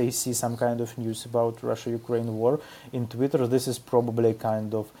 as you say, see some kind of news about Russia-Ukraine war in Twitter, this is probably a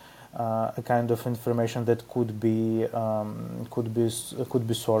kind of a kind of information that could be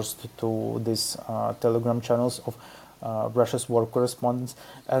sourced to these Telegram channels of Russia's war correspondents,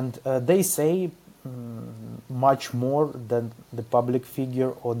 and they say much more than the public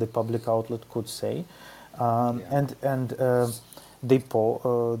figure or the public outlet could say, and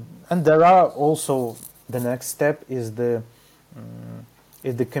there are also the next step is the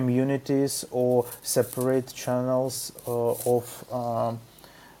communities or separate channels of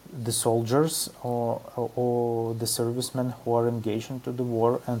the soldiers or the servicemen who are engaged into the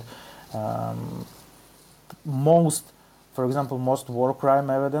war, and for example, most war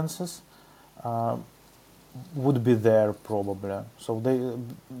crime evidences would be there probably. So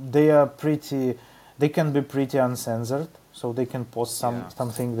they can be pretty uncensored. So they can post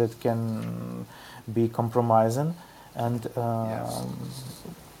something that can be compromising, and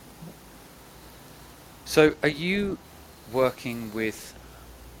So are you working with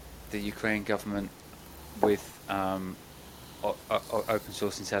the Ukraine government with open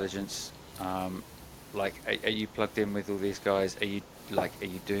source intelligence? Like, are you plugged in with all these guys? Are you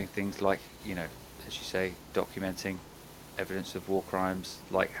doing things like, as you say, documenting evidence of war crimes?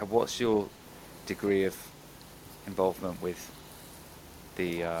 Like, what's your degree of involvement with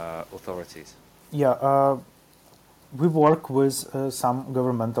the authorities? Yeah, we work with some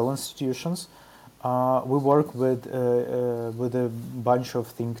governmental institutions. We work with a bunch of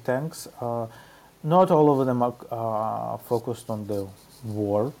think tanks. Not all of them are focused on the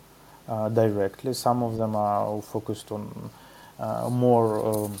war directly. Some of them are focused on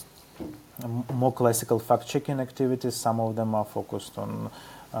more classical fact-checking activities. Some of them are focused on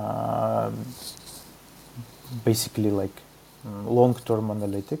basically like long-term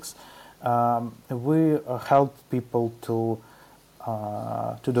analytics. We help people to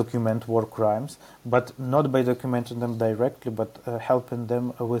document war crimes, but not by documenting them directly, but helping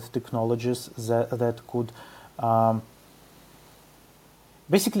them with technologies that could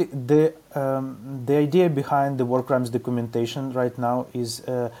basically the idea behind the war crimes documentation right now is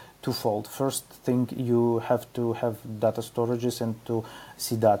twofold. First thing, you have to have data storages and to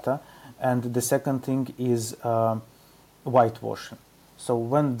see data, and the second thing is whitewashing. So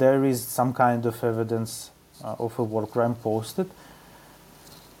when there is some kind of evidence of a war crime posted,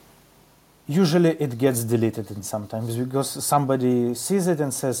 usually it gets deleted, and sometimes because somebody sees it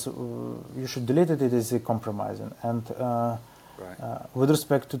and says you should delete it, it is compromising. And with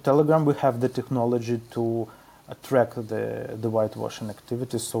respect to Telegram, we have the technology to track the whitewashing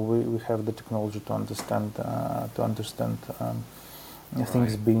activities. So we have the technology to understand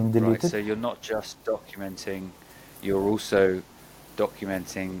things being deleted. Right. So you're not just documenting; you're also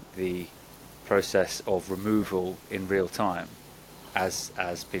documenting the process of removal in real time, as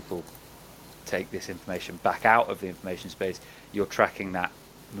people take this information back out of the information space. You're tracking that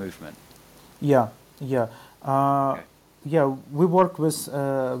movement. Yeah. Okay. Yeah, we work with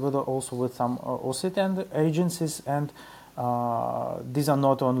also with some OSCE agencies, and these are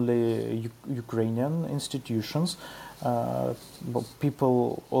not only Ukrainian institutions, but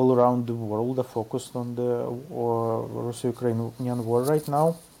people all around the world are focused on the Russo-Ukrainian war right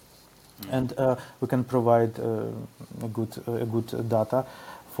now, and we can provide a good data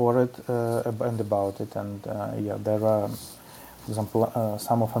for it and about it. And there are, for example,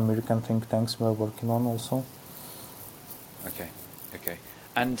 some of American think tanks we're working on also. Okay.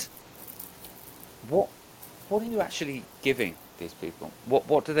 And what are you actually giving these people?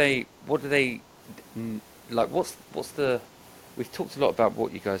 What do they like? What's the? We've talked a lot about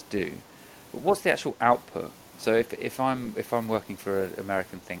what you guys do, but what's the actual output? So if I'm working for an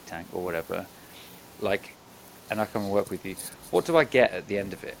American think tank or whatever, like, and I come and work with you, what do I get at the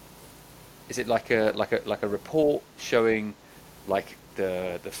end of it? Is it like a report showing like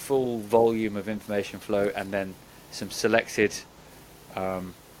the full volume of information flow, and then some selected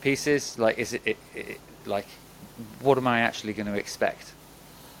pieces? Like, is it like, what am I actually going to expect?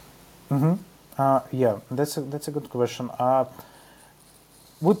 Yeah, that's a good question.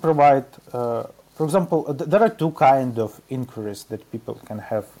 We provide, for example, there are two kinds of inquiries that people can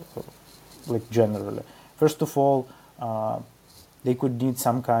have, like generally. First of all, they could need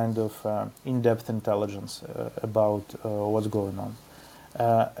some kind of in-depth intelligence about what's going on,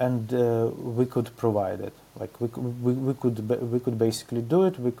 and we could provide it. Like we could basically do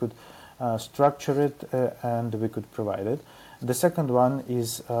it. We could structure it, and we could provide it. The second one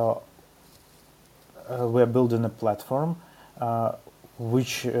is we are building a platform,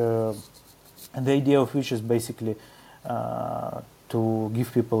 which and the idea of which is basically to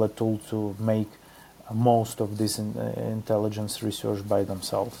give people a tool to make most of this intelligence research by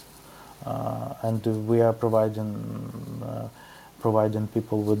themselves, and we are providing providing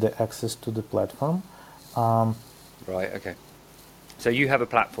people with the access to the platform. Right. Okay. So you have a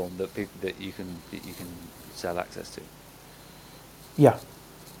platform that people that you can sell access to. Yeah.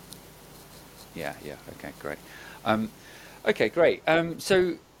 Yeah. Yeah. Okay. Great. Okay. Great.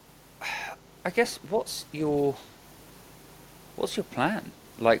 So I guess what's your plan?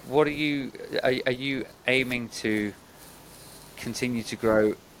 Like, what are you aiming to continue to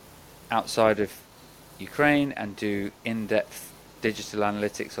grow outside of Ukraine and do in-depth digital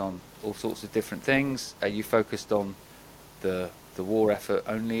analytics on all sorts of different things? Are you focused on the war effort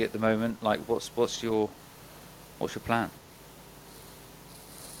only at the moment? Like, what's your plan?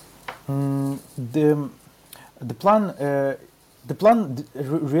 Mm, the the plan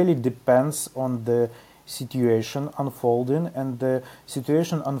really depends on the situation unfolding, and the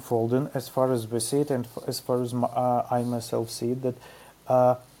situation unfolding, as far as we see it and as far as I myself see it, that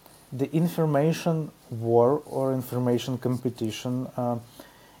the information war or information competition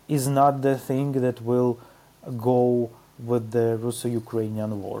is not the thing that will go with the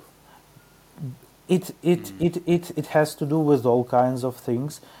Russo-Ukrainian war. It has to do with all kinds of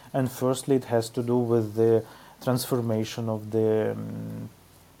things, and firstly it has to do with the transformation of the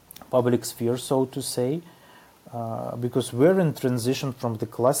public sphere, so to say, because we're in transition from the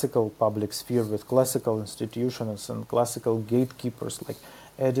classical public sphere with classical institutions and classical gatekeepers like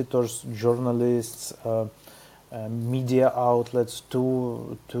editors, journalists, media outlets,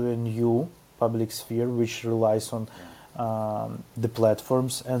 to a new public sphere which relies on the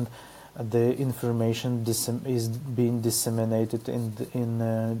platforms, and the information is being disseminated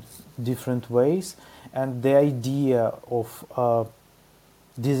in different ways, and the idea of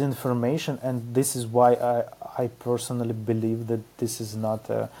disinformation, and this is why I personally believe that this is not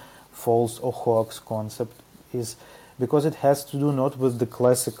a false or hoax concept, is because it has to do not with the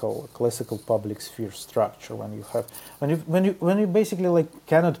classical public sphere structure. When you basically like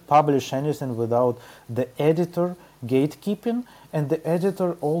cannot publish anything without the editor gatekeeping, and the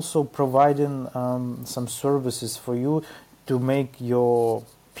editor also providing some services for you to make your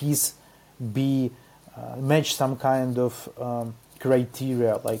piece be match some kind of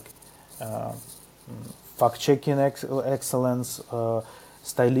criteria, like fact-checking excellence,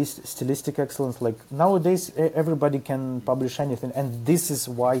 stylistic excellence. Like nowadays everybody can publish anything, and this is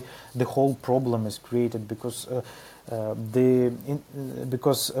why the whole problem is created, because the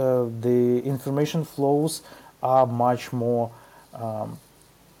information flows are much more are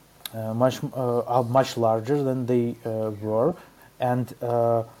much larger than they were, and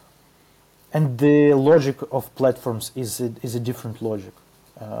the logic of platforms is a different logic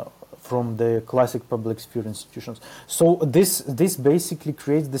from the classic public sphere institutions. So this basically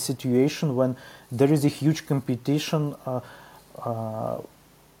creates the situation when there is a huge competition,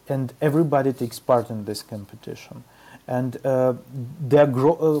 and everybody takes part in this competition, and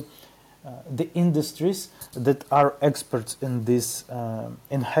the industries that are experts in this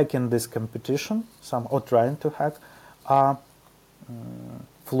in hacking this competition, some or trying to hack, are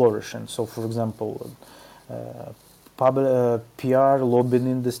flourishing. So, for example, PR lobbying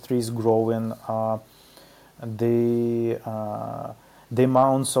industry is growing. The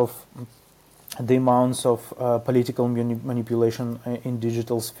amounts of political manipulation in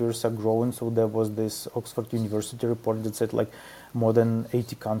digital spheres are growing. So there was this Oxford University report that said like more than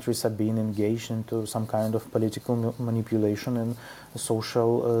 80 countries are being engaged into some kind of political manipulation in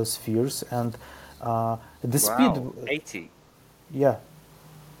social spheres, and the speed. 80. Yeah.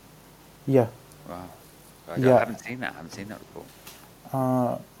 Yeah. Wow. I Yeah. haven't seen that. I haven't seen that report.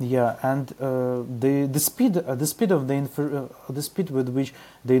 Yeah, and the speed of the speed with which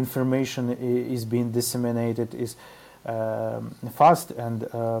the information is being disseminated is fast, and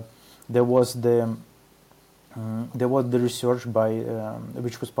there was the research by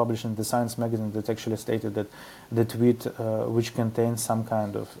which was published in the Science magazine that actually stated that the tweet which contains some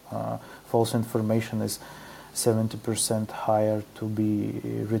kind of false information is 70% higher to be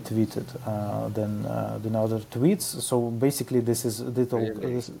retweeted than other tweets. So basically, this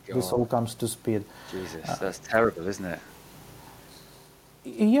all comes to speed. Jesus, that's terrible, isn't it?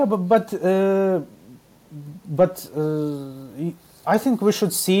 Yeah, but I think we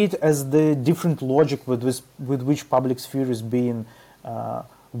should see it as the different logic with which public sphere is being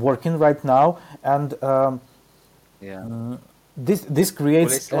working right now, and this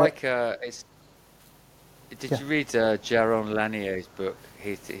creates. Well, it's like it's. Did you read Jaron Lanier's book?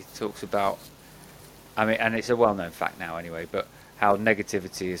 He talks about, I mean, and it's a well-known fact now anyway, but how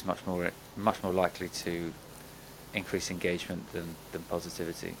negativity is much more likely to increase engagement than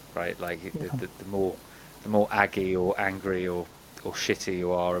positivity, right? Like the more aggy or angry or shitty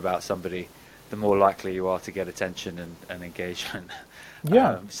you are about somebody, the more likely you are to get attention and engagement.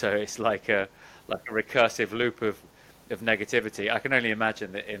 Yeah. So it's like a recursive loop of negativity. I can only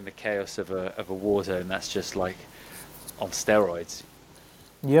imagine that in the chaos of a war zone, that's just like on steroids.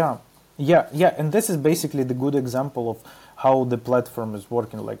 Yeah, and this is basically the good example of how the platform is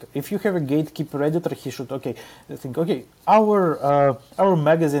working. Like, if you have a gatekeeper editor, he should think, our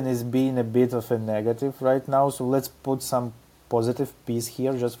magazine is being a bit of a negative right now, so let's put some positive piece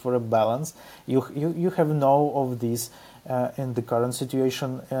here just for a balance. You have no of this in the current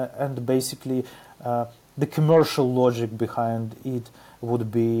situation, and basically the commercial logic behind it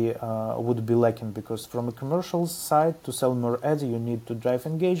would be lacking, because from a commercial side, to sell more ads you need to drive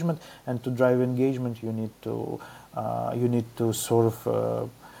engagement, and to drive engagement you need to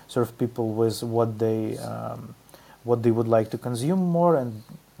serve people with what they would like to consume more, and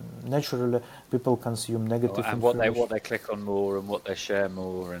naturally people consume negative and information. what they click on more, and what they share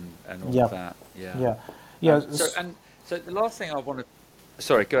more, and all Yeah. of that. Yeah. So the last thing I want to,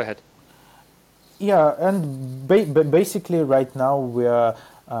 sorry, go ahead. Yeah, and basically right now we are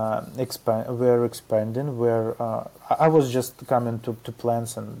expanding. I was just coming to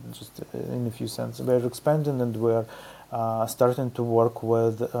plans, and just in a few sentences, we're expanding, and we're starting to work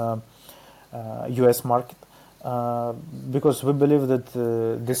with U.S. market, because we believe that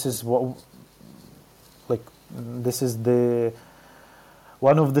this is the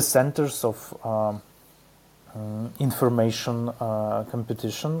one of the centers of information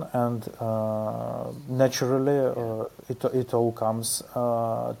competition, and naturally it all comes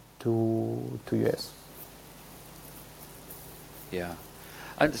to US. Yeah.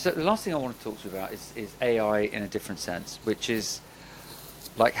 And so the last thing I want to talk to you about is AI in a different sense, which is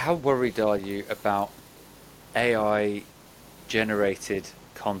like, how worried are you about AI generated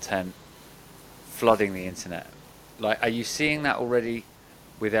content flooding the internet? Like, are you seeing that already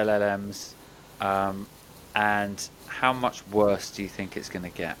with LLMs? And how much worse do you think it's going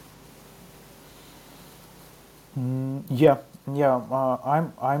to get? I'm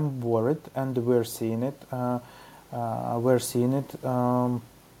worried, and we're seeing it.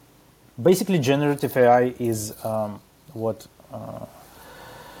 Basically, generative AI is what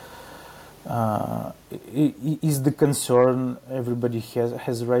is the concern everybody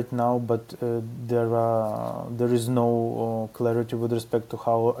has right now, but there is no clarity with respect to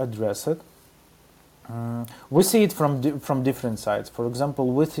how to address it. We see it from different sides. For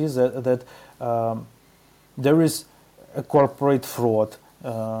example, we see that there is a corporate fraud,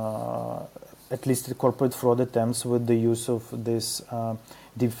 at least corporate fraud attempts with the use of this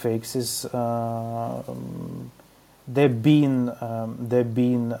deepfakes. They've been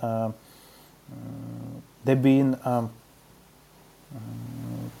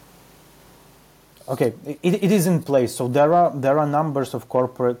okay, it is in place. So there are numbers of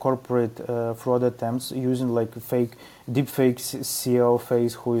corporate fraud attempts using like deepfake CEO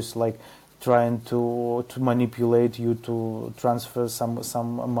face who is like trying to manipulate you to transfer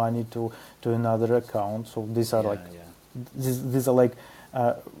some money to another account. So these are these are like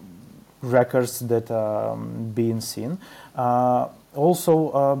records that are being seen.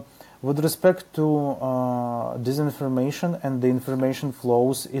 Also, with respect to disinformation and the information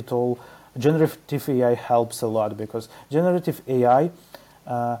flows, generative AI helps a lot, because generative AI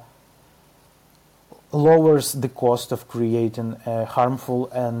lowers the cost of creating a harmful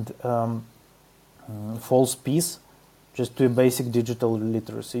and false piece just to a basic digital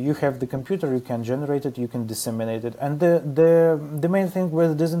literacy. You have the computer, you can generate it, you can disseminate it. And the main thing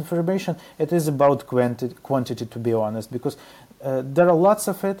with disinformation, it is about quantity, to be honest, because there are lots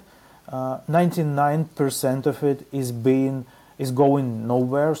of it. 99% of it is going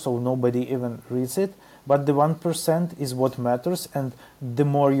nowhere, so nobody even reads it. But the 1% is what matters, and the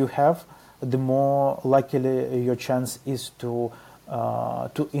more you have, the more likely your chance is to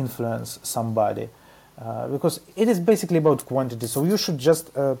influence somebody, because it is basically about quantity. So you should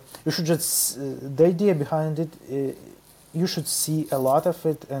just the idea behind it, you should see a lot of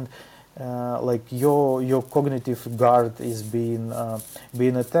it, and like your cognitive guard is being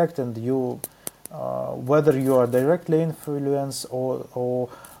attacked, and you whether you are directly influenced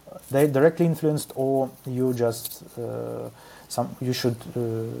or you just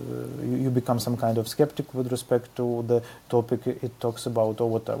you become some kind of skeptic with respect to the topic it talks about or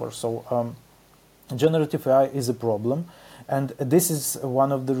whatever. So generative AI is a problem, and this is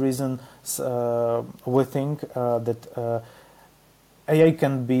one of the reasons we think that AI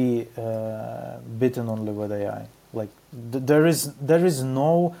can be beaten only with AI. Like there is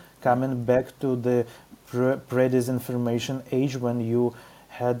no coming back to the pre-disinformation age when you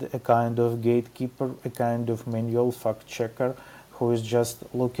had a kind of gatekeeper, a kind of manual fact checker who is just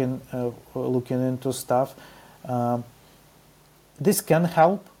looking into stuff. This can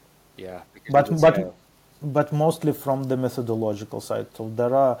help, Yeah, because but of the but scale. but mostly from the methodological side. So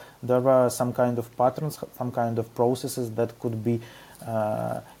there are some kind of patterns, some kind of processes that could be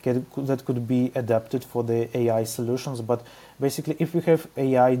adapted for the AI solutions. But basically, if we have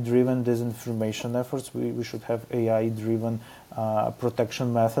AI-driven disinformation efforts, we should have AI-driven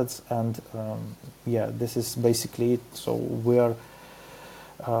protection methods, and this is basically it. So we are.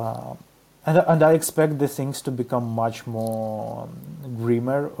 And I expect the things to become much more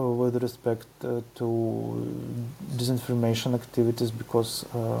grimmer with respect to disinformation activities, because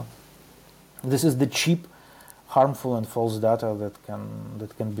this is the cheap, harmful, and false data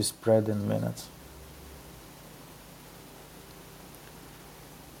that can be spread in minutes.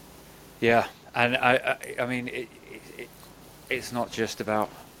 Yeah, and I mean, it's not just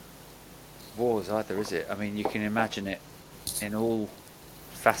about wars either, is it? I mean, you can imagine it in all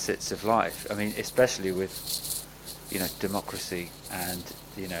facets of life. I mean, especially with, democracy and,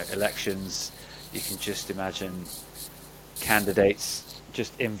 elections. You can just imagine candidates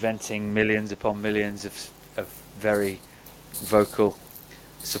just inventing millions upon millions of very vocal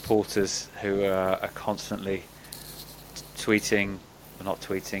supporters who are constantly tweeting, or not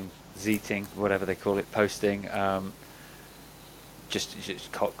tweeting, zeeting, whatever they call it, posting, just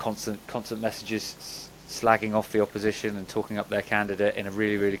constant messages slagging off the opposition and talking up their candidate in a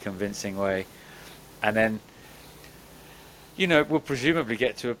really, really convincing way. And then, we'll presumably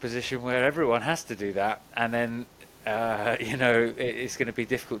get to a position where everyone has to do that. And then, it's going to be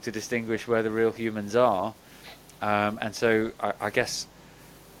difficult to distinguish where the real humans are. And so I guess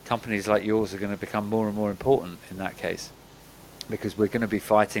companies like yours are going to become more and more important in that case, because we're going to be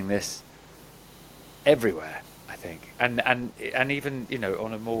fighting this everywhere, I think. And even,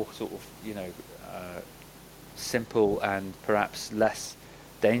 on a more sort of, simple and perhaps less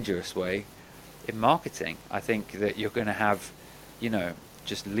dangerous way in marketing. I think that you're going to have,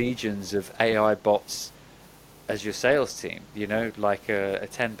 just legions of AI bots as your sales team. Like a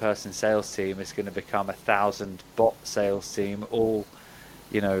 10-person sales team is going to become 1,000 bot sales team, all,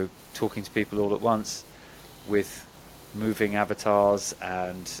 talking to people all at once with moving avatars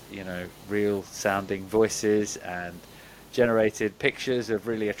and, real sounding voices and generated pictures of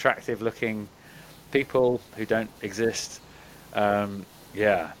really attractive looking people who don't exist.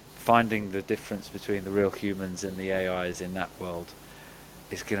 Finding the difference between the real humans and the AIs in that world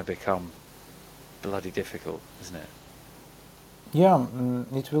is going to become bloody difficult, isn't it? Yeah,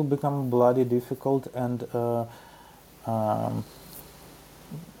 it will become bloody difficult, and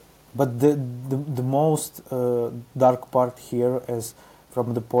but the most dark part here is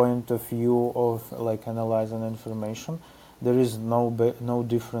from the point of view of like analyzing information. There is no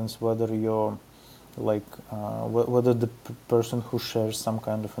difference whether you're whether the person who shares some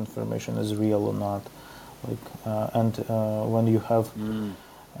kind of information is real or not, when you have.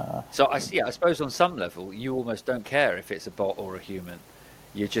 So I suppose on some level you almost don't care if it's a bot or a human.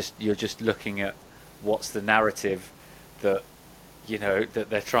 You're just looking at what's the narrative that that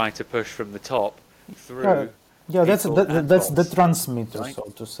they're trying to push from the top through. That's the bots, transmitter, right?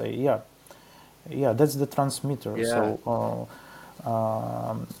 so to say. That's the transmitter. Yeah.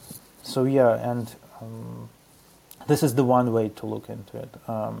 And this is the one way to look into it.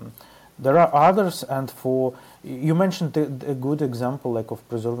 There are others, and you mentioned a good example, like of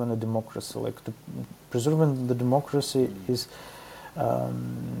preserving a democracy. Preserving the democracy is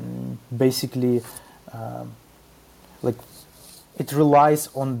basically it relies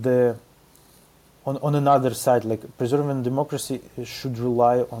on another side. Like preserving democracy should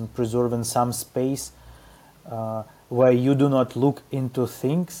rely on preserving some space where you do not look into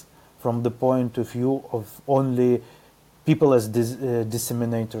things from the point of view of only people as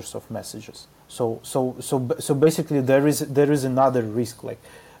disseminators of messages. So basically there is another risk, like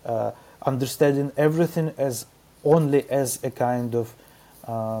understanding everything as only as a kind of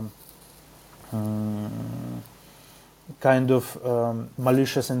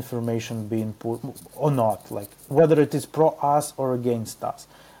malicious information being put or not, like whether it is pro us or against us.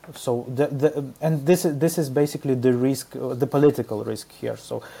 So this is basically the risk, the political risk here.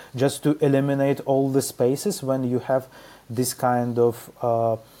 So just to eliminate all the spaces when you have this kind of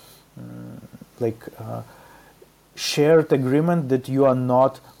shared agreement that you are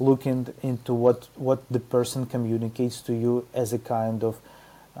not looking into what the person communicates to you as a kind of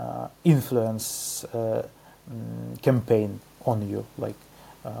influence campaign on you.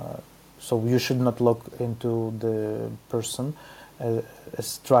 So you should not look into the person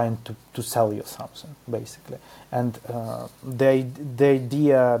as trying to sell you something, basically. And the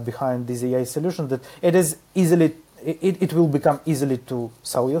idea behind this AI solution that it is easily it will become easily to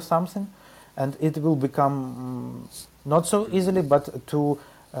sell you something, and it will become not so easily, but to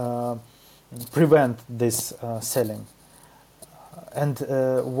prevent this selling. And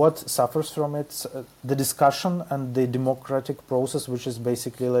what suffers from it, the discussion and the democratic process, which is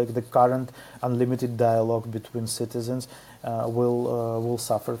basically like the current unlimited dialogue between citizens, will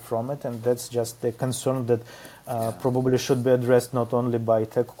suffer from it. And that's just the concern that probably should be addressed not only by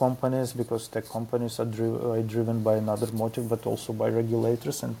tech companies, because tech companies are driven by another motive, but also by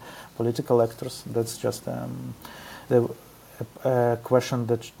regulators and political actors. That's just the question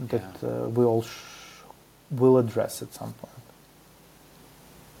that we all will address at some point.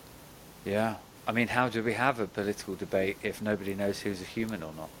 Yeah. I mean, how do we have a political debate if nobody knows who's a human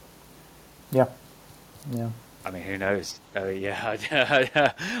or not? Yeah. Yeah. I mean, who knows? Yeah,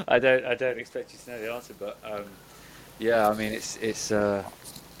 I don't expect you to know the answer, but yeah, I mean, it's a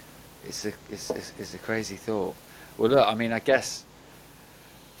crazy thought. Well, look, I mean, I guess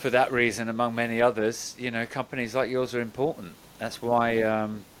for that reason, among many others, you know, companies like yours are important. That's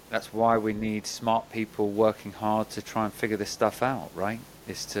why we need smart people working hard to try and figure this stuff out, right?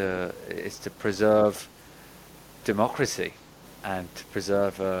 Is to preserve democracy and to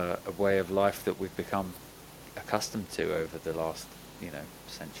preserve a way of life that we've become accustomed to over the last,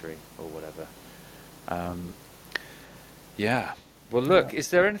 century or whatever. Yeah. Well, look, is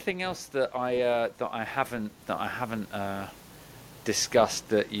there anything else that I haven't discussed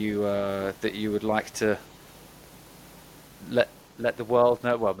that you would like to let the world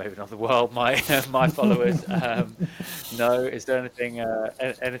know? Well, maybe not the world, my followers know. Is there anything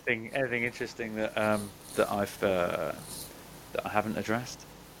interesting that I haven't addressed?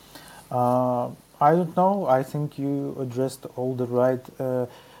 I don't know. I think you addressed all the right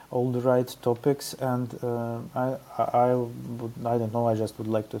topics, and I don't know. I just would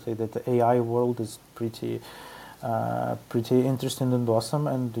like to say that the AI world is pretty interesting and awesome,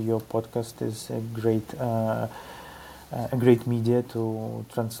 and your podcast is a great media to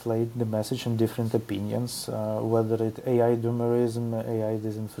translate the message and different opinions, whether it's AI doomerism, AI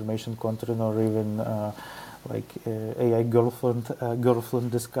disinformation content, or even AI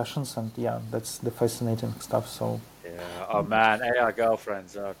girlfriend discussions. And yeah, that's the fascinating stuff. So yeah, oh man, AI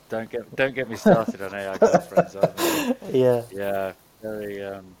girlfriends. Don't get me started on AI girlfriends. Yeah,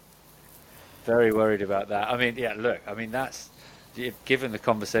 very worried about that. I mean, yeah, look, I mean that's given the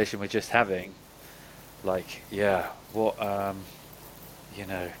conversation we're just having. Like, yeah, what's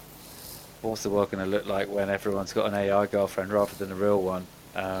the world going to look like when everyone's got an AI girlfriend rather than a real one?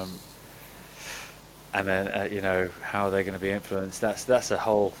 And then, how are they going to be influenced? That's a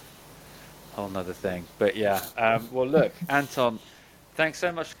whole nother thing. But yeah, well, look, Anton, thanks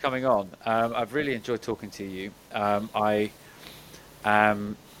so much for coming on. I've really enjoyed talking to you. I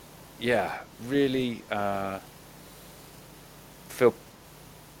am, really feel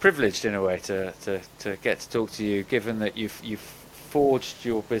privileged in a way to get to talk to you, given that you've forged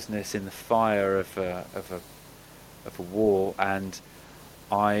your business in the fire of a war, and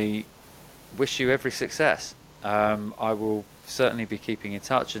I wish you every success. I will certainly be keeping in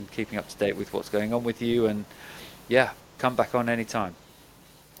touch and keeping up to date with what's going on with you, and come back on anytime.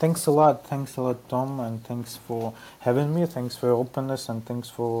 Thanks a lot, Tom, and thanks for having me. Thanks for your openness, and thanks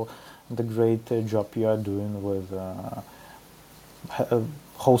for the great job you are doing with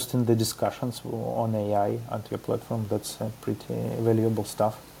hosting the discussions on AI at your platform. That's pretty valuable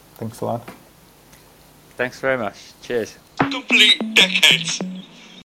stuff. Thanks a lot. Thanks very much. Cheers. Complete Deckheads.